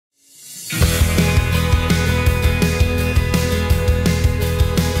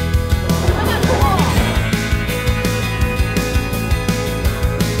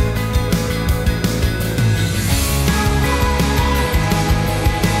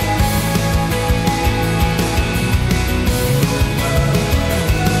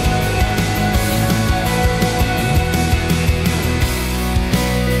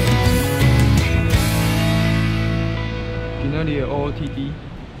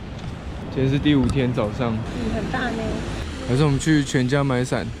今天是第5天早上，雨很大呢。还是我们去全家买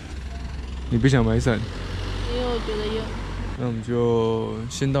伞？你不想买伞？因为我觉得有。那我们就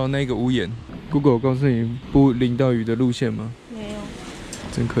先到那个屋檐。Google 告诉你不淋到雨的路线吗？没有。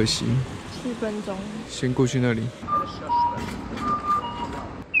真可惜。4分钟。先过去那里。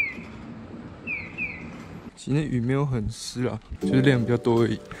今天雨没有很湿啦，就是量比较多而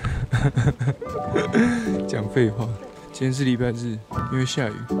已。讲废话。今天是礼拜日，因为下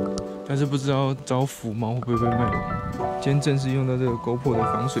雨，但是不知道招福猫会不会被卖完。今天正式用到这个 GoPro 的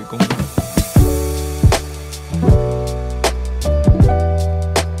防水功能。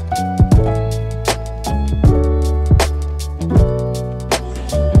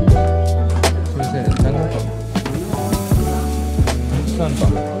现在南头堡、上堡、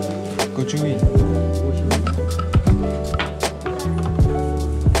果珠印。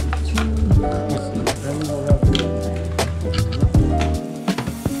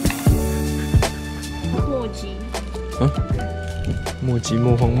莫急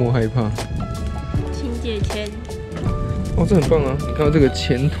莫慌莫害怕，请解签。哦，这很棒啊！你看到这个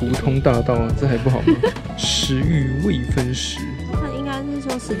前途通大道啊，这还不好吗？时运未分时。那应该是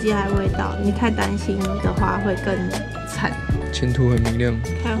说时机还未到，你太担心的话会更惨。前途很明亮。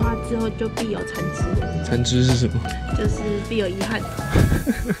开花之后就必有残枝。残枝是什么？就是必有遗憾。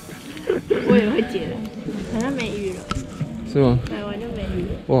我也会结了，好像没雨了。是吗？买完就没雨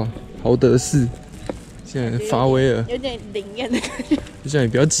了。哇，豪德寺。现在发威了，有点灵验的感觉。就这样，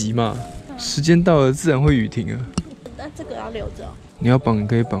你不要急嘛，时间到了自然会雨停啊。那这个要留着哦。你要绑你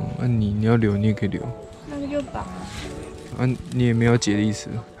可以绑，啊你要留你也可以留。那个就绑啊。啊，你也没有结的意思，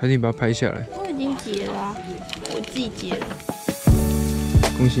还是你把它拍下来？我已经结了啊，我自己结了。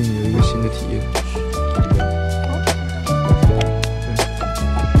恭喜你有一个新的体验。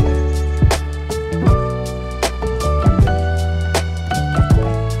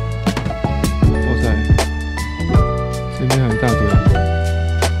这边还有一大堆。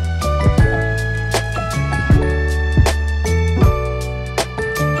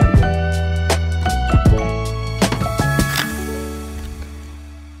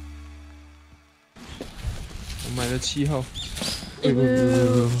我买了7号。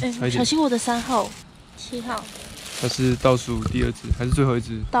小心我的3号，7号。它是倒数第2只，还是最后一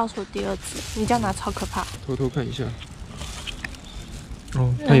只？倒数第2只，你这样拿超可怕。偷偷看一下。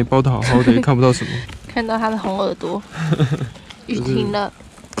哦，它也包得好好的，也看不到什么。看到它的红耳朵。雨停了。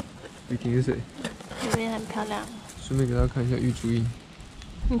雨停是谁？这边很漂亮。顺便给大家看一下玉珠印。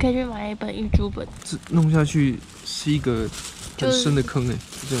你可以去买一本玉珠本。这弄下去是一个很深的坑哎，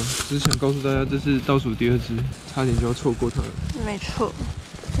是这样。只是想告诉大家，这是倒数第2只，差点就要错过它了。没错，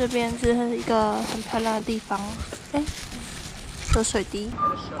这边是一个很漂亮的地方。哎，有水滴。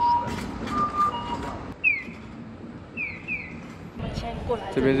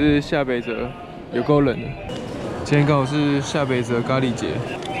这边是下北泽，有够冷的。今天刚好是下北泽咖喱节。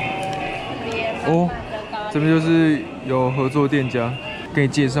哦，这边就是有合作店家，给你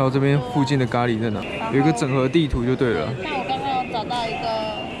介绍这边附近的咖喱在哪，有一个整合地图就对了。那我刚刚有找到一个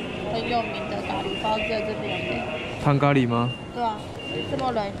很有名的咖喱，不知道在这边有。汤咖喱吗？对啊，这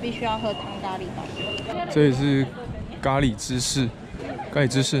么冷必须要喝汤咖喱吧。这也是咖喱之市，咖喱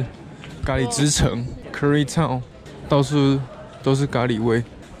之市，咖喱之城 ，Curry Town， 到处都是咖喱味。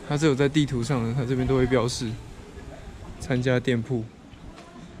它只有在地图上的，它这边都会标示。参加店铺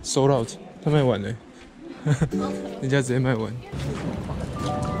 ，sold out， 它卖完了，人家直接卖完。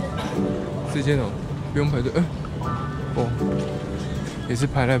这间哦，不用排队，哦，也是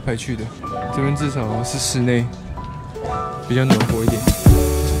排来排去的。这边至少是室内，比较暖和一点。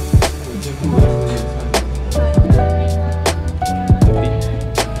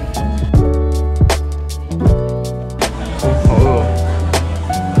好饿哦，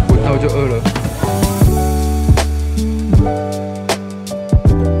闻到就饿了。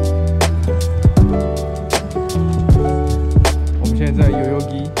我们现在在悠悠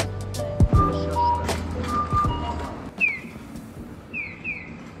机。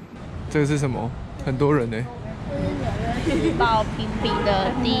这个是什么？很多人呢。这是纽约时报评比的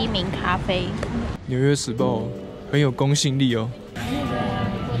第1名咖啡。纽约时报很有公信力哦。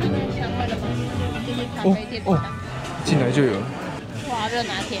哦，进来就有了。哇，热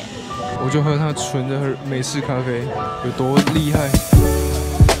拿铁。我就喝它纯的美式咖啡，有多厉害？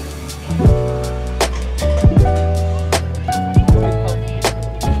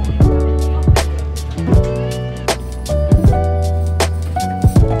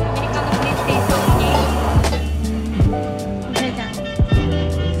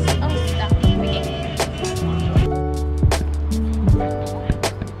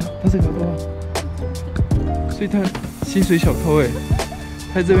他是个多，所以他薪水小偷哎，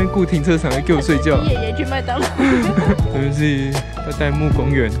在这边顾停车场还给我睡觉。爷爷去麦当劳。对不起，在代木公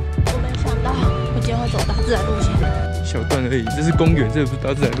园。我没想到我今天会走大自然路线。小段而已，这是公园，这不是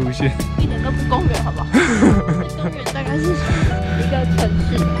大自然路线。一点都不公园，好不好？公园大概是一个城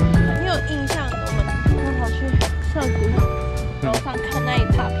市。你有印象？我们刚好去涩谷楼上看那一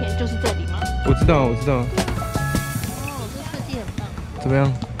大片，就是这里吗？我知道，我知道。哦，这设计很棒。怎么样？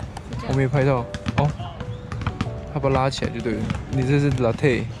我没有拍到。哦，它把它拉起来就对了。你这是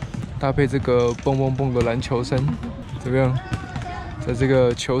latte， 搭配这个蹦蹦蹦的篮球衫，怎么样？在这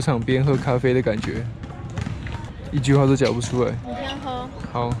个球场边喝咖啡的感觉，一句话都讲不出来。你先喝。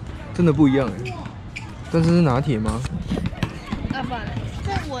好，真的不一样哎。但是是拿铁吗？要不然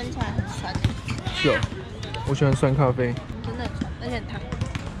这闻起来很酸。是哦，我喜欢酸咖啡。真的很酸，而且很烫。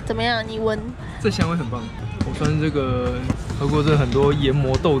怎么样？你闻？这香味很棒。我算是这个喝过这很多研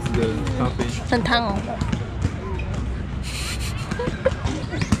磨豆子的咖啡。很烫哦。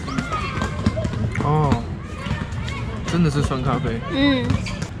哦，真的是酸咖啡。嗯。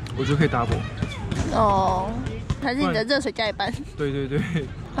我觉得可以 double。哦，还是你的热水加一半？对对对。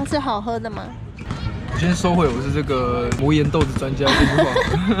它是好喝的吗？我先收回我是这个磨研豆子专家这句话，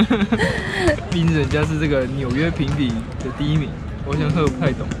毕竟人家是这个纽约评比的第1名，我想喝不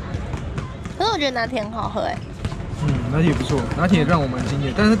太懂。可是我觉得拿铁很好喝哎。拿铁不错，拿铁让我蛮惊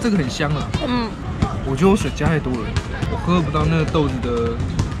艳，但是这个很香啊。我觉得我水加太多了，我喝不到那个豆子的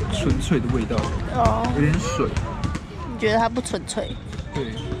纯粹的味道。哦，有点水。你觉得它不纯粹？对，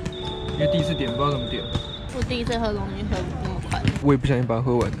因为第一次点不知道怎么点。我第一次喝东西喝那么快。我也不小心把它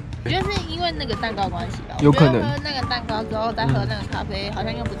喝完。我觉得是因为那个蛋糕关系吧。有可能。喝那个蛋糕之后再喝那个咖啡，好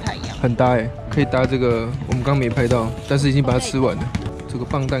像又不太一样。很搭哎，可以搭这个，我们刚没拍到，但是已经把它吃完了。这个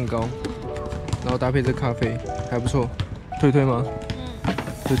棒蛋糕，然后搭配这咖啡，还不错。推吗？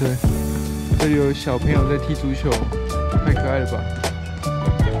推。这里有小朋友在踢足球，太可爱了吧！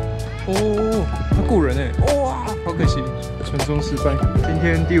哦，他雇人哎，哇，好可惜，传送失败。今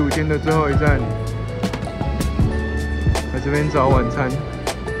天第5天的最后一站，来这边找晚餐。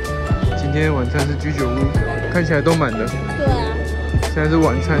今天晚餐是居酒屋，看起来都满了。对啊。现在是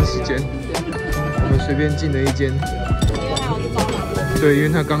晚餐时间，我们随便进了一间。因为他有招揽。对，因为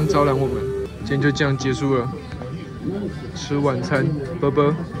他刚招揽我们，今天就这样结束了。吃晚餐，啵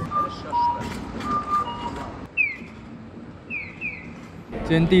啵。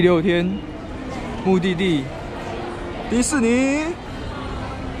今天第6天，目的地迪士尼。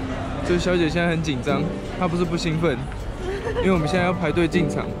这小姐现在很紧张，她不是不兴奋，因为我们现在要排队进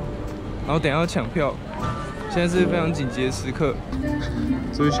场，然后等一下要抢票，现在是非常紧急的时刻。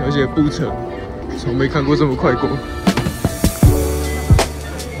这位小姐步程，从没看过这么快过。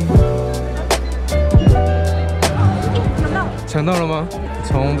抢到了吗？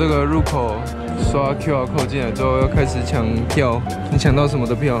从这个入口刷 QR code 进来之后，要开始抢票。你抢到什么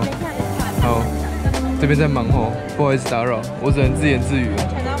的票？好，这边在忙吼，不好意思打扰，我只能自言自语。抢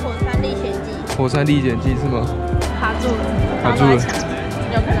到火山历险记。火山历险记是吗？卡住了。卡住了。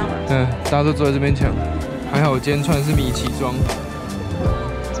你有看到吗？大家都坐在这边抢。还好我今天穿的是米奇装，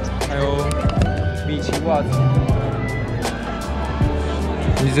还有米奇袜子。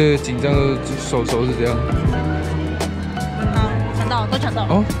你这个紧张的手是这样。都抢到了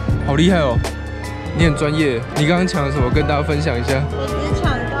哦，好厉害哦！你很专业。你刚刚抢了什么？跟大家分享一下。我只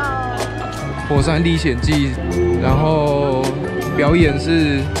抢到火山历险记，然后表演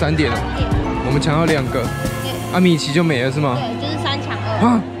是3点了，我们抢到2个，米奇就没了是吗？对，就是3抢2。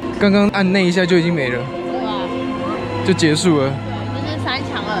啊，刚刚按那一下就已经没了，对啊，就结束了。对，就是3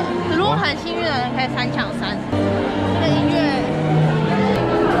抢2。如果很幸运的人可以3抢3。这个音乐。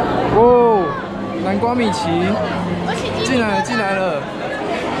哦，南瓜米奇。进来了，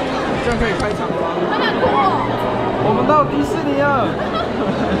这样可以开场了吗？好想哭哦！我们到迪士尼了，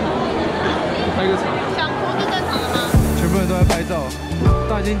开个场。想哭是正常的吗？全部人都在拍照，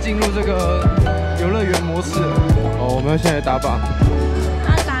大家已经进入这个游乐园模式了。哦，我们要现在打靶。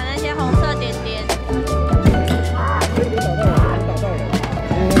要打那些红色点点。打到了。我打到了。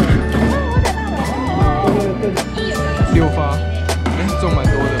6发，中蛮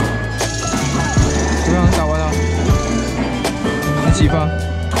多的。怎么样？打完了？几发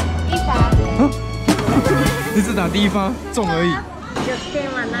？1发。你只打第1发，中而已。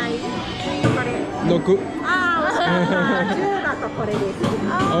6。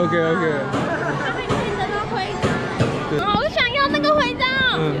OK。好想要那个徽章。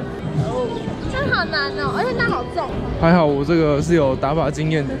真好难哦，而且它好重。还好我这个是有打靶经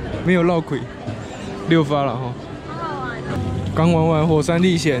验的，没有落亏。6发了哈。好好玩哦。刚玩完火山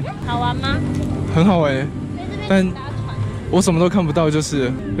历险。好玩吗？很好玩，但我什么都看不到就是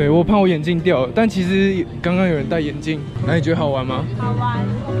了。对，我怕我眼镜掉了，但其实刚刚有人戴眼镜。那你觉得好玩吗？好玩，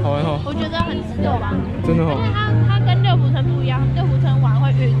好玩哈。我觉得很值得玩，真的哈。而且它跟六福村不一样，六福村玩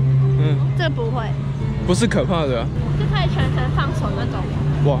会晕，这不会，不是可怕的啊，是可以全程放手那种。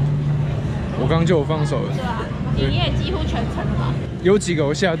哇，我刚刚就有放手了。对啊，你也几乎全程了吧？有几个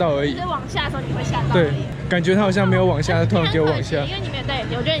我吓到而已。就是往下的时候你会吓到。对，感觉他好像没有往下，突然给我往下。因为你没有戴眼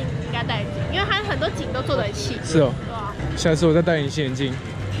镜，我觉得你应该戴眼镜，因为它很多景都做得很细。是哦。对啊。下次我再戴隐形眼镜。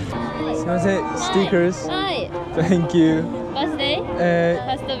すみません、stickers。はい。Thank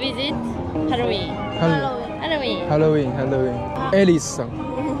you。Birthday。First visit。Halloween。Halloween。Halloween。Alice さん。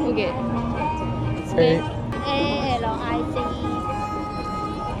OK。ALICE。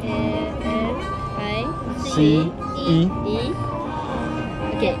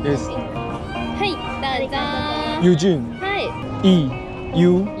OK。Yes。はい、どうぞ。Eugene。はい。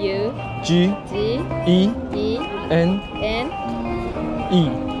EUGENE。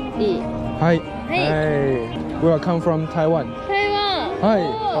はい。We are come from Taiwan。台湾。はい、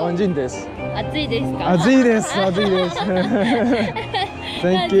台湾人です。暑いですか？暑いです。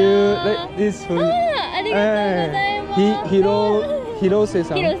Thank you. This food。ありがとうございます。広瀬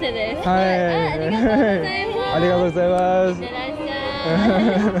さん。広瀬です。はい。ありがとうございます。ありがとうござ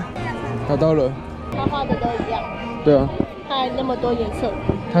います。找到了。他画的都一样。对啊。他还那么多颜色。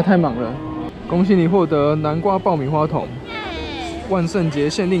他太忙了。恭喜你获得南瓜爆米花桶，万圣节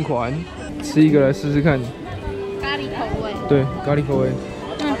限定款。吃一个来试试看。咖喱口味。对，咖喱口味。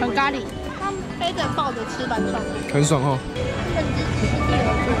很咖喱。他背着抱着吃蛮爽的。很爽哦。甚至是第二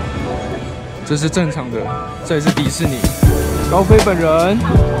座。这是正常的，这里是迪士尼。高飞本人。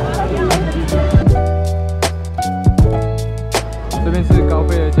这边是高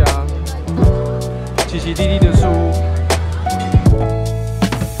飞的家。奇奇弟弟的书。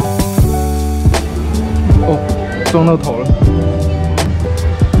哦，撞到头了。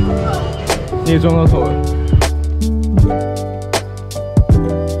你也撞到头了。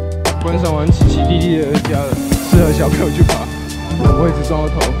观赏完奇奇弟弟的家了，适合小朋友去爬，我不会只撞到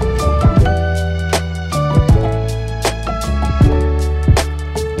头。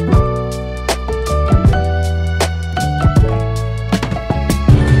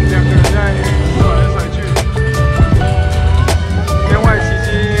两个人在甩来甩去，天外奇迹。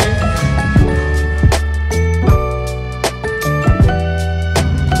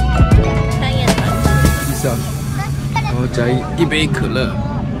三眼团子。披萨，然后加一杯可乐。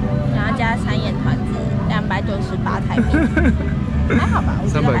然后加三眼团子，298台币，还好吧？我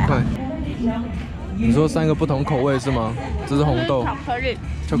觉得还好。300块。你说3个不同口味是吗？这是红豆。巧克力。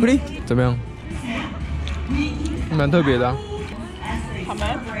巧克力怎么样？蛮特别的啊。草莓。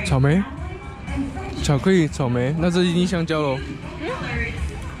草莓。巧克力草莓，那这一定香蕉喽。为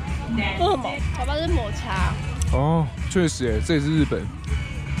什么？好吧，是抹茶。哦，确实耶，这也是日本。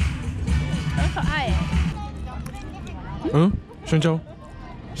很可爱耶。香蕉。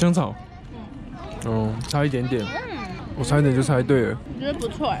香草，差一点点，我差一点就猜对了。我觉得不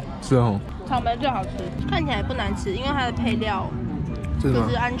错哎。是哦。草莓最好吃，看起来不难吃，因为它的配料就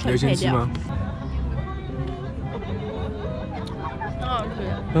是安全配料。吗？很好吃。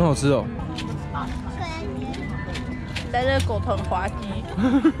很好吃哦。在这个狗头滑稽。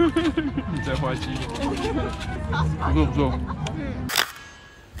你在滑稽。不错不错。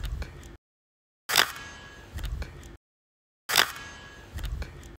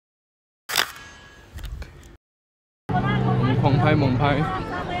狂拍猛拍，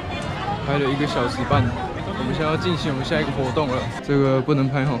拍了1个小时半。我们现在要进行我们下一个活动了，这个不能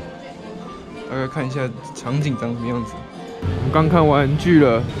拍哈。大概看一下场景长什么样子。我们刚看完剧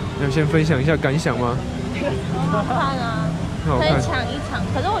了，要先分享一下感想吗？很好看啊，可以抢一场。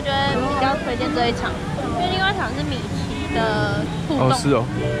可是我觉得比较推荐这一场，因为另外一场是米奇的互动。哦，是哦。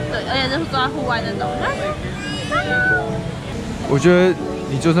对，而且是坐在户外那种。我觉得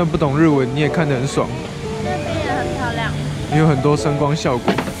你就算不懂日文，你也看得很爽。那边也很漂亮。也有很多声光效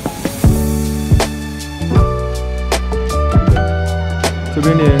果。这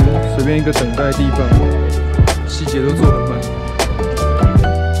边连随便一个等待的地方，细节都做很满。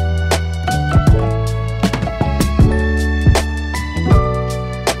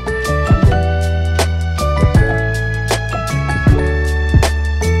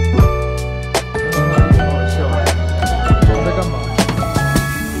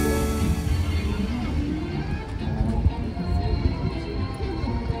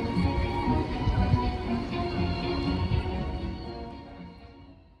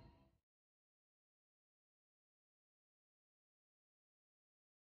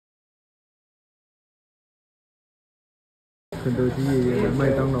肯德基爷爷来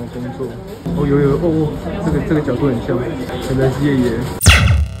麦当劳工作。哦，这个角度很像肯德基爷爷。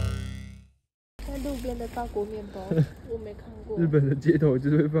在路边的法国面包，我没看过。日本的街头就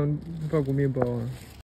是会放法国面包啊。